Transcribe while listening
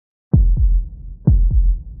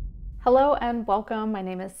Hello and welcome. My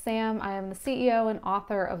name is Sam. I am the CEO and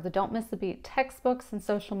author of the Don't Miss a Beat textbooks and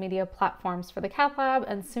social media platforms for the Cath Lab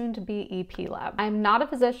and soon to be EP Lab. I'm not a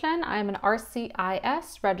physician. I'm an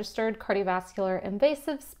RCIS, registered cardiovascular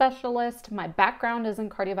invasive specialist. My background is in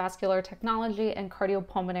cardiovascular technology and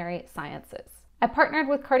cardiopulmonary sciences. I partnered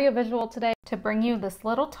with Cardiovisual today to bring you this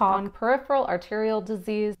little talk on peripheral arterial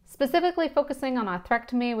disease, specifically focusing on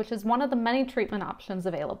atherectomy, which is one of the many treatment options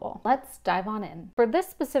available. Let's dive on in. For this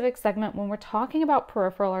specific segment, when we're talking about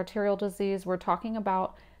peripheral arterial disease, we're talking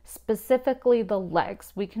about specifically the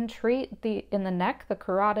legs. We can treat in the neck, the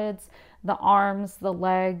carotids, the arms, the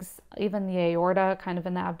legs, even the aorta, kind of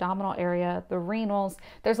in the abdominal area, the renals.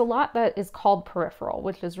 There's a lot that is called peripheral,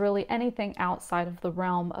 which is really anything outside of the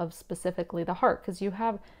realm of specifically the heart, because you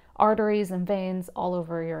have arteries and veins all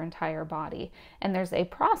over your entire body. And there's a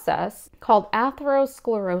process called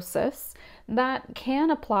atherosclerosis that can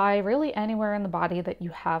apply really anywhere in the body that you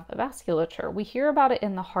have a vasculature. We hear about it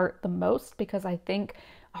in the heart the most because I think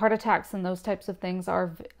heart attacks and those types of things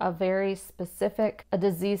are a very specific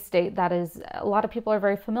disease state that is a lot of people are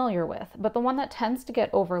very familiar with. But the one that tends to get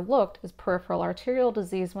overlooked is peripheral arterial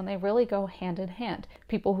disease, when they really go hand in hand.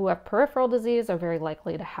 People who have peripheral disease are very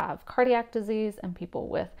likely to have cardiac disease, and people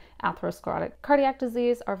with atherosclerotic cardiac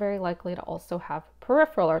disease are very likely to also have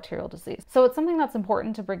peripheral arterial disease. So it's something that's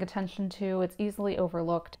important to bring attention to. It's easily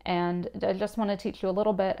overlooked, and I just want to teach you a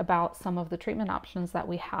little bit about some of the treatment options that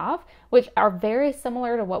we have, which are very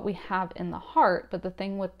similar to what we have in the heart. But the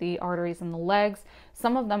thing with the arteries in the legs,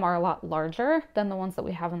 some of them are a lot larger than the ones that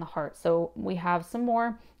we have in the heart. So we have some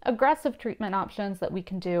more aggressive treatment options that we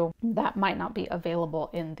can do that might not be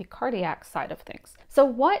available in the cardiac side of things. So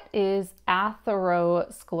what is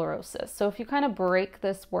atherosclerosis? So if you kind of break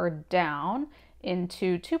this word down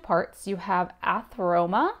into two parts, you have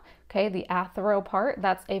atheroma, okay, the athero part,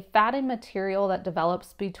 that's a fatty material that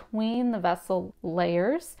develops between the vessel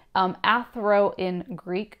layers. Athero in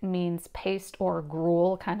Greek means paste or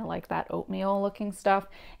gruel, kind of like that oatmeal looking stuff.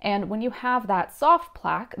 And when you have that soft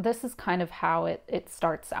plaque, this is kind of how it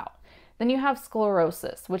starts out. Then you have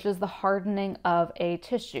sclerosis, which is the hardening of a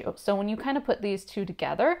tissue. So when you kind of put these two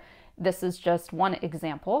together, this is just one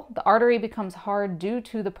example. The artery becomes hard due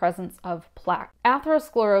to the presence of plaque.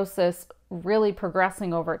 Atherosclerosis really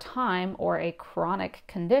progressing over time, or a chronic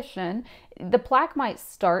condition, the plaque might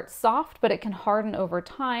start soft, but it can harden over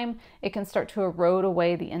time. It can start to erode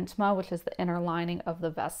away the intima, which is the inner lining of the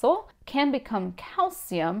vessel, can become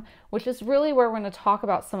calcium, which is really where we're going to talk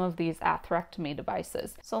about some of these atherectomy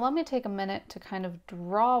devices. So let me take a minute to kind of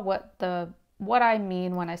draw what I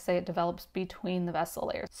mean when I say it develops between the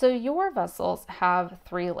vessel layers. So your vessels have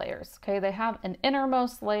three layers, okay? They have an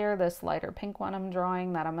innermost layer, this lighter pink one I'm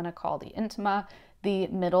drawing, that I'm gonna call the intima, the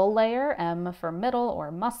middle layer, M for middle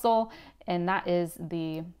or muscle, and that is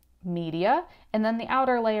the media, and then the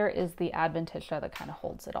outer layer is the adventitia that kind of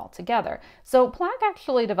holds it all together. So plaque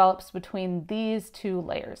actually develops between these two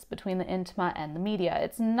layers, between the intima and the media.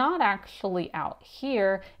 It's not actually out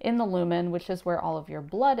here in the lumen, which is where all of your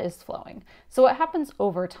blood is flowing. So what happens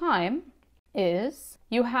over time is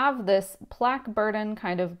you have this plaque burden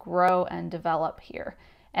kind of grow and develop here,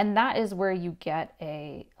 and that is where you get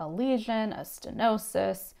a lesion, a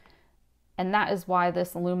stenosis. And that is why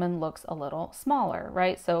this lumen looks a little smaller,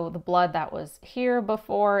 right? So the blood that was here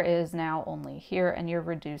before is now only here, and you're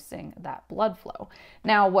reducing that blood flow.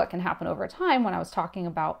 Now, what can happen over time, when I was talking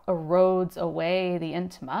about erodes away the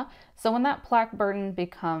intima, so when that plaque burden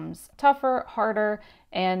becomes tougher, harder,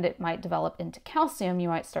 and it might develop into calcium, you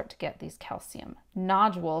might start to get these calcium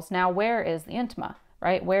nodules. Now, where is the intima,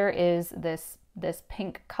 right? Where is this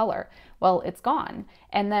pink color? Well, it's gone.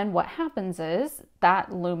 And then what happens is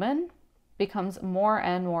that lumen becomes more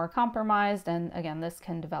and more compromised, and again, this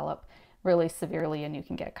can develop really severely, and you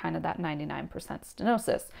can get kind of that 99%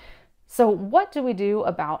 stenosis. So what do we do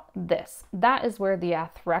about this? That is where the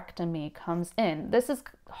atherectomy comes in. This is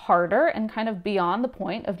harder and kind of beyond the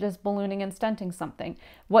point of just ballooning and stenting something.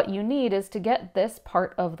 What you need is to get this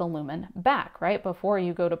part of the lumen back, right? Before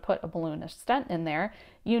you go to put a balloon or stent in there,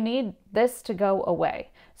 you need this to go away.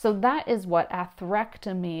 So that is what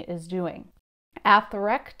atherectomy is doing.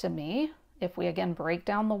 Atherectomy, if we again break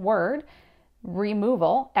down the word,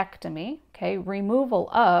 removal, ectomy, okay, removal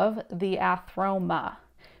of the atheroma.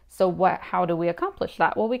 So how do we accomplish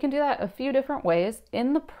that? Well, we can do that a few different ways.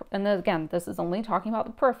 And again, this is only talking about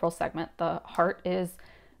the peripheral segment. The heart is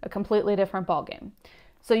a completely different ballgame.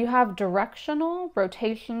 So you have directional,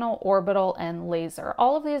 rotational, orbital, and laser.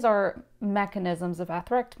 All of these are mechanisms of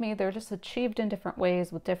atherectomy. They're just achieved in different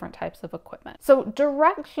ways with different types of equipment. So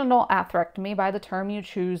directional atherectomy, by the term you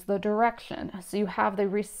choose the direction. So you have the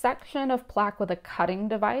resection of plaque with a cutting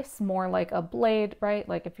device, more like a blade, right?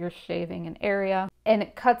 Like if you're shaving an area, and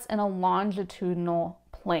it cuts in a longitudinal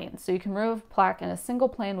plane. So you can remove plaque in a single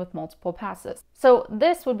plane with multiple passes. So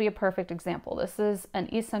this would be a perfect example. This is an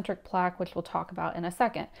eccentric plaque, which we'll talk about in a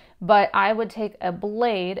second. But I would take a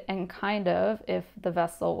blade and kind of, if the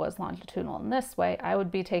vessel was longitudinal in this way, I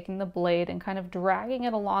would be taking the blade and kind of dragging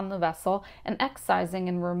it along the vessel and excising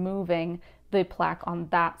and removing the plaque on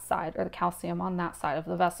that side, or the calcium on that side of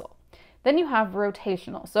the vessel. Then you have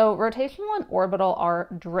rotational. So rotational and orbital are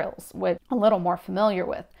drills, which I'm a little more familiar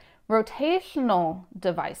with. Rotational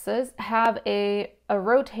devices have a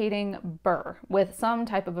rotating burr with some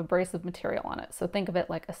type of abrasive material on it. So think of it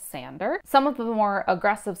like a sander. Some of the more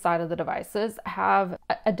aggressive side of the devices have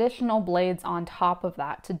additional blades on top of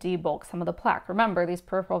that to debulk some of the plaque. Remember, these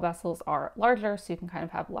peripheral vessels are larger, so you can kind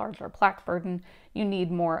of have larger plaque burden. You need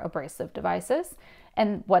more abrasive devices.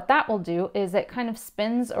 And what that will do is it kind of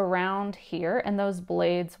spins around here, and those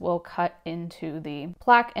blades will cut into the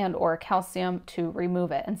plaque and or calcium to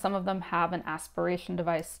remove it. And some of them have an aspiration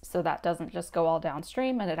device, so that doesn't just go all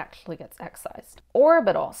downstream and it actually gets excised.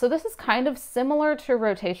 Orbital. So this is kind of similar to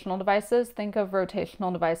rotational devices. Think of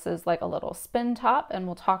rotational devices like a little spin top, and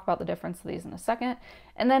we'll talk about the difference of these in a second.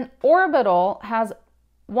 And then orbital has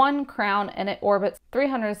one crown, and it orbits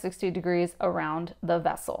 360 degrees around the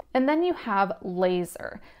vessel. And then you have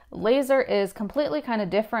laser. Laser is completely kind of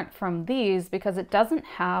different from these because it doesn't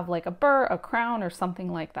have like a burr, a crown, or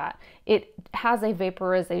something like that. It has a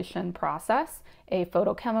vaporization process, a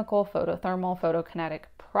photochemical, photothermal, photokinetic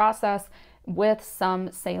process with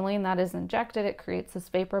some saline that is injected. It creates this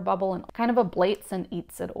vapor bubble and kind of ablates and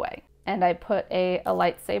eats it away. And I put a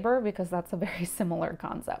lightsaber because that's a very similar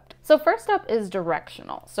concept. So first up is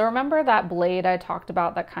directional. So remember that blade I talked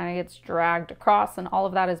about that kind of gets dragged across, and all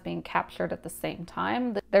of that is being captured at the same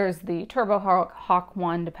time. There's the Turbo Hawk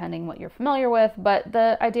one, depending what you're familiar with, but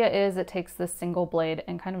the idea is it takes this single blade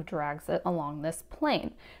and kind of drags it along this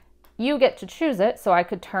plane. You get to choose it, so I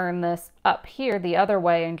could turn this up here the other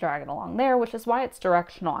way and drag it along there, which is why it's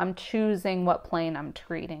directional. I'm choosing what plane I'm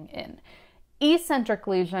treating in. Eccentric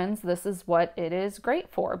lesions, this is what it is great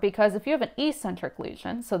for, because if you have an eccentric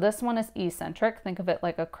lesion, so this one is eccentric, think of it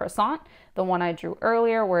like a croissant, the one I drew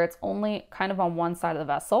earlier where it's only kind of on one side of the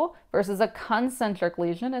vessel, versus a concentric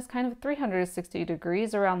lesion is kind of 360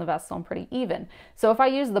 degrees around the vessel and pretty even. So if I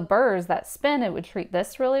use the burrs that spin, it would treat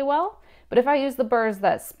this really well. But if I use the burrs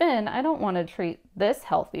that spin, I don't want to treat this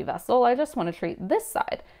healthy vessel, I just want to treat this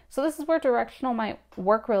side. So this is where directional might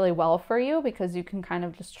work really well for you, because you can kind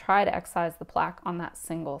of just try to excise the plaque on that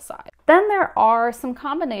single side. Then there are some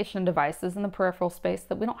combination devices in the peripheral space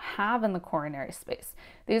that we don't have in the coronary space.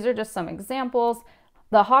 These are just some examples.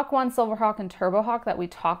 The Hawk 1, Silverhawk, and Turbo Hawk that we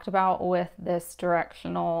talked about with this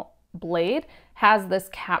directional blade has this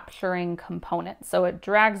capturing component. So it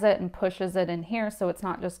drags it and pushes it in here, so it's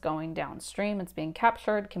not just going downstream, it's being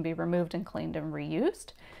captured, can be removed and cleaned and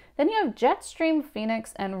reused. Then you have Jetstream,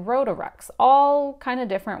 Phoenix, and Rotarex, all kind of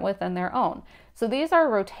different within their own. So these are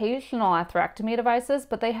rotational atherectomy devices,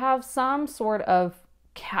 but they have some sort of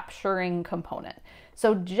capturing component.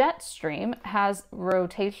 So Jetstream has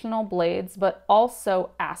rotational blades, but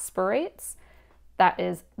also aspirates. That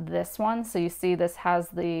is this one. So you see this has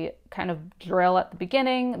the kind of drill at the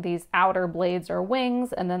beginning. These outer blades are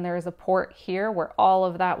wings, and then there is a port here where all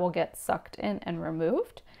of that will get sucked in and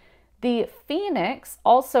removed. The Phoenix,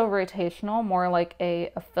 also rotational, more like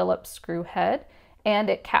a Phillips screw head, and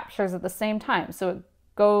it captures at the same time. So it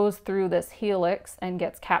goes through this helix and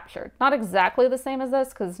gets captured. Not exactly the same as this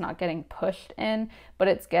because it's not getting pushed in, but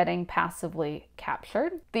it's getting passively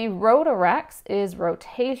captured. The Rotarex is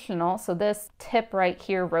rotational, so this tip right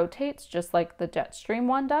here rotates just like the Jetstream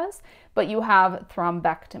one does, but you have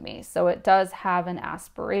thrombectomy. So it does have an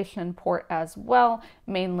aspiration port as well,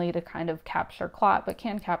 mainly to kind of capture clot, but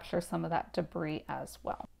can capture some of that debris as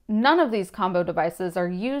well. None of these combo devices are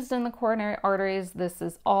used in the coronary arteries. This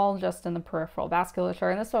is all just in the peripheral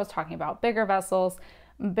vasculature. And this is what I was talking about, bigger vessels,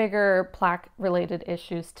 bigger plaque-related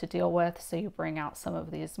issues to deal with. So you bring out some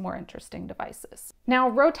of these more interesting devices.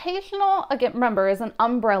 Now, rotational, again, remember, is an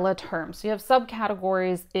umbrella term. So you have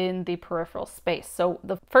subcategories in the peripheral space. So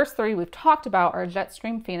the first three we've talked about are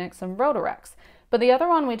Jetstream, Phoenix, and Rotarex. But the other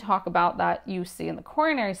one we talk about that you see in the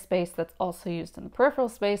coronary space that's also used in the peripheral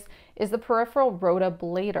space is the peripheral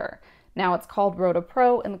rotablator. Now it's called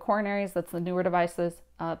RotaPro in the coronaries, that's the newer devices.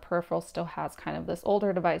 Peripheral still has kind of this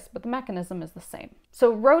older device, but the mechanism is the same.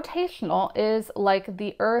 So rotational is like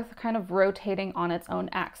the Earth kind of rotating on its own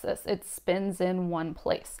axis. It spins in one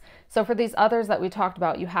place. So for these others that we talked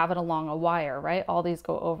about, you have it along a wire, right? All these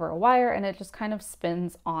go over a wire and it just kind of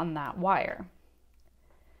spins on that wire.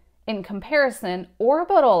 In comparison,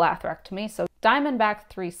 orbital atherectomy, so Diamondback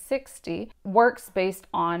 360, works based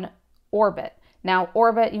on orbit. Now,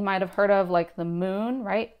 orbit you might have heard of, like the moon,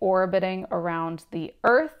 right? Orbiting around the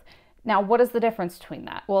Earth. Now, what is the difference between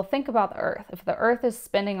that? Well, think about the Earth. If the Earth is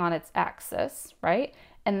spinning on its axis, right?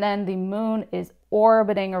 And then the moon is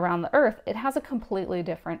orbiting around the Earth, it has a completely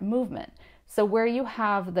different movement. So where you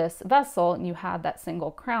have this vessel and you had that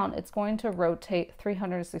single crown, it's going to rotate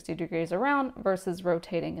 360 degrees around versus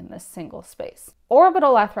rotating in this single space.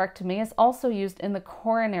 Orbital atherectomy is also used in the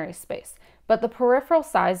coronary space, but the peripheral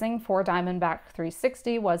sizing for Diamondback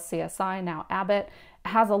 360 was CSI, now Abbott. It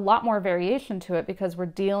has a lot more variation to it because we're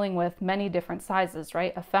dealing with many different sizes,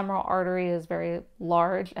 right? A femoral artery is very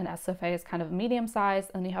large and SFA is kind of medium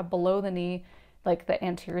size, and you have below the knee like the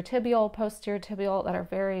anterior tibial, posterior tibial that are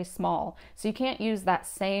very small. So you can't use that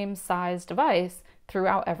same size device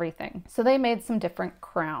throughout everything. So they made some different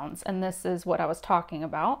crowns, and this is what I was talking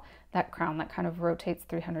about, that crown that kind of rotates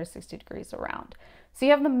 360 degrees around. So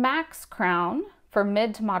you have the max crown for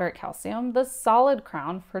mid to moderate calcium, the solid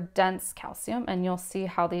crown for dense calcium, and you'll see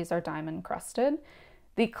how these are diamond encrusted.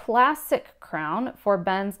 The classic crown for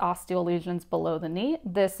Ben's osteal lesions below the knee.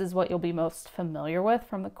 This is what you'll be most familiar with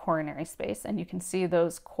from the coronary space, and you can see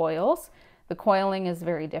those coils. The coiling is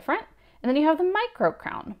very different. And then you have the micro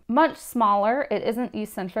crown, much smaller. It isn't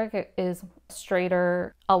eccentric, it is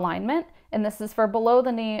straighter alignment, and this is for below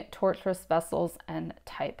the knee tortuous vessels and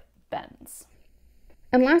type bends.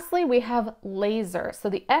 And lastly, we have laser. So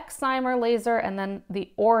the excimer laser and then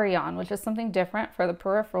the Orion, which is something different for the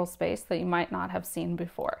peripheral space that you might not have seen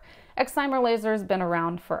before. Excimer laser has been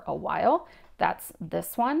around for a while. That's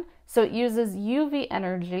this one. So it uses UV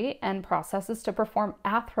energy and processes to perform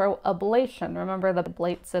atheroablation. Remember, that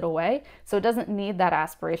ablates it away. So it doesn't need that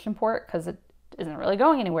aspiration port because it isn't really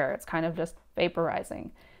going anywhere. It's kind of just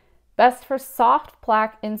vaporizing. Best for soft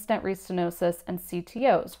plaque, in-stent restenosis, and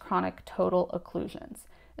CTOs, chronic total occlusions.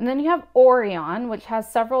 And then you have Orion, which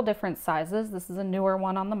has several different sizes. This is a newer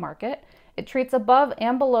one on the market. It treats above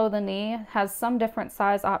and below the knee, has some different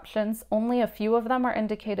size options. Only a few of them are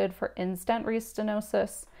indicated for in-stent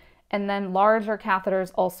restenosis. And then larger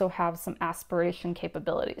catheters also have some aspiration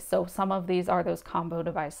capabilities. So some of these are those combo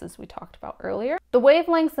devices we talked about earlier. The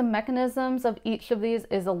wavelengths and mechanisms of each of these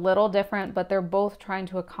is a little different, but they're both trying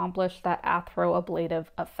to accomplish that atheroablative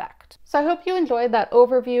effect. So I hope you enjoyed that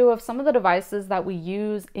overview of some of the devices that we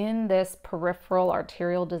use in this peripheral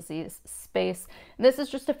arterial disease space. And this is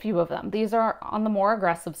just a few of them. These are on the more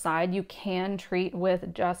aggressive side. You can treat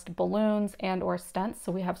with just balloons and or stents.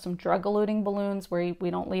 So we have some drug-eluting balloons where we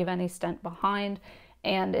don't leave any stent behind,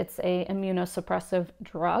 and it's a immunosuppressive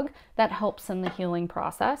drug that helps in the healing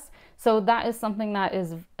process. So that is something that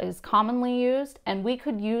is commonly used, and we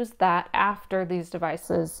could use that after these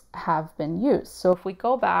devices have been used. So if we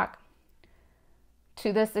go back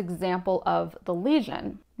to this example of the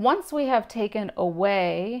lesion, once we have taken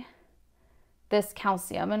away this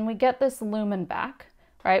calcium and we get this lumen back,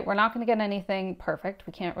 right? We're not going to get anything perfect.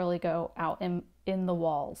 We can't really go out in the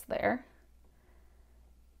walls there.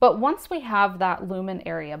 But once we have that lumen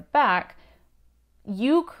area back,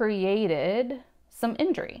 you created some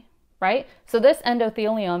injury, right? So this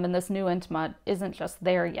endothelium and this new intima isn't just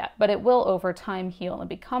there yet, but it will over time heal and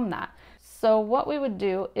become that. So what we would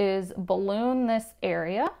do is balloon this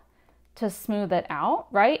area to smooth it out,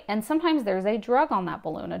 right? And sometimes there's a drug on that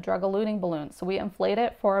balloon, a drug-eluting balloon. So we inflate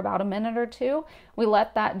it for about a minute or two. We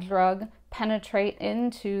let that drug penetrate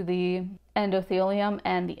into the endothelium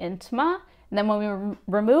and the intima. And then when we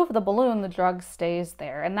remove the balloon, the drug stays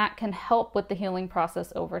there. And that can help with the healing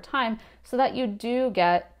process over time so that you do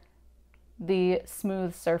get the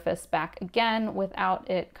smooth surface back again without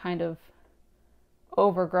it kind of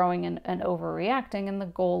overgrowing and overreacting. And the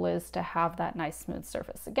goal is to have that nice smooth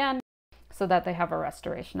surface again so that they have a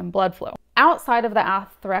restoration in blood flow. Outside of the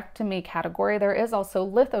atherectomy category, there is also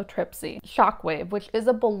lithotripsy shockwave, which is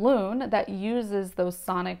a balloon that uses those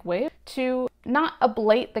sonic waves to not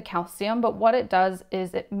ablate the calcium, but what it does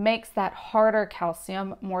is it makes that harder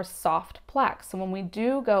calcium more soft plaque. So when we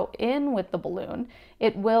do go in with the balloon,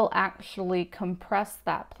 it will actually compress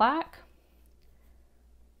that plaque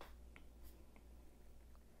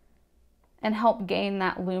and help gain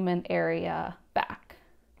that lumen area back.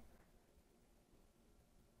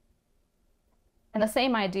 And the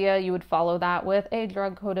same idea, you would follow that with a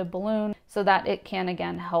drug-coated balloon so that it can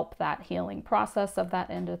again help that healing process of that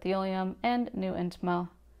endothelium and new intima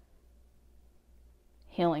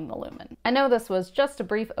healing the lumen. I know this was just a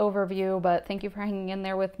brief overview, but thank you for hanging in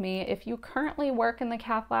there with me. If you currently work in the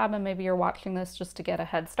cath lab and maybe you're watching this just to get a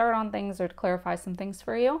head start on things or to clarify some things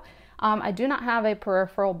for you, I do not have a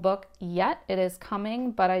peripheral book yet. It is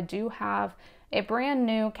coming, but I do have a brand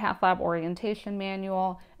new cath lab orientation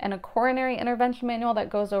manual and a coronary intervention manual that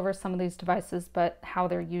goes over some of these devices, but how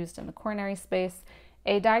they're used in the coronary space,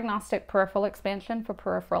 a diagnostic peripheral expansion for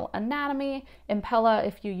peripheral anatomy, Impella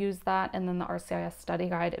if you use that, and then the RCIS study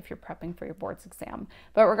guide if you're prepping for your boards exam.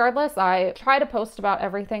 But regardless, I try to post about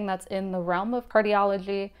everything that's in the realm of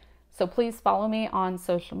cardiology, so please follow me on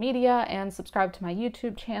social media and subscribe to my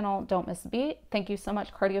YouTube channel, Don't Miss a Beat. Thank you so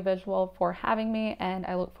much, Cardiovisual, for having me, and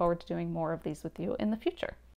I look forward to doing more of these with you in the future.